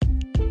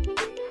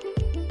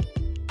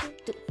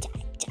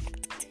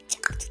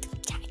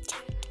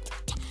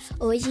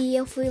Hoje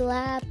eu fui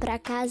lá pra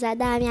casa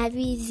da minha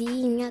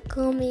vizinha,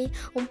 comi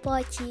um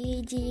pote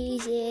de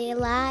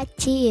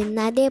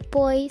gelatina.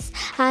 Depois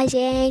a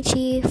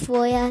gente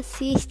foi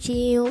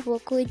assistir um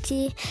pouco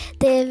de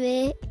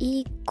TV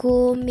e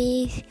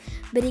comi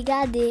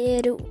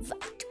brigadeiro.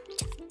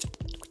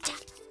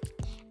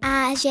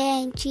 A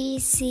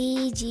gente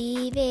se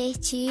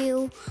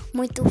divertiu,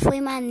 muito foi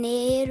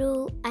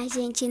maneiro. A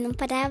gente não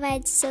parava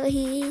de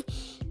sorrir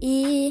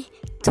e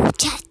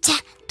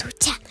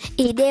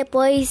E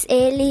depois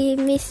ele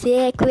me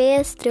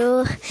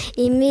sequestrou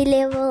e me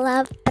levou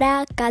lá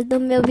pra casa do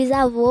meu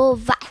bisavô.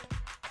 Vai,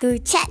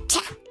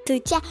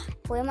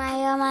 foi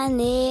maior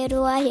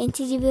maneiro, a gente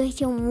se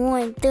divertiu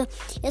muito.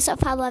 Eu só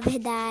falo a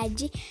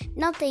verdade,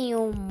 não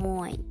tenho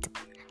muito.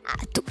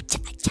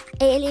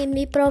 Ele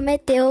me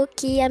prometeu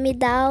que ia me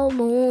dar o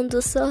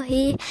mundo,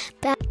 sorrir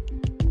pra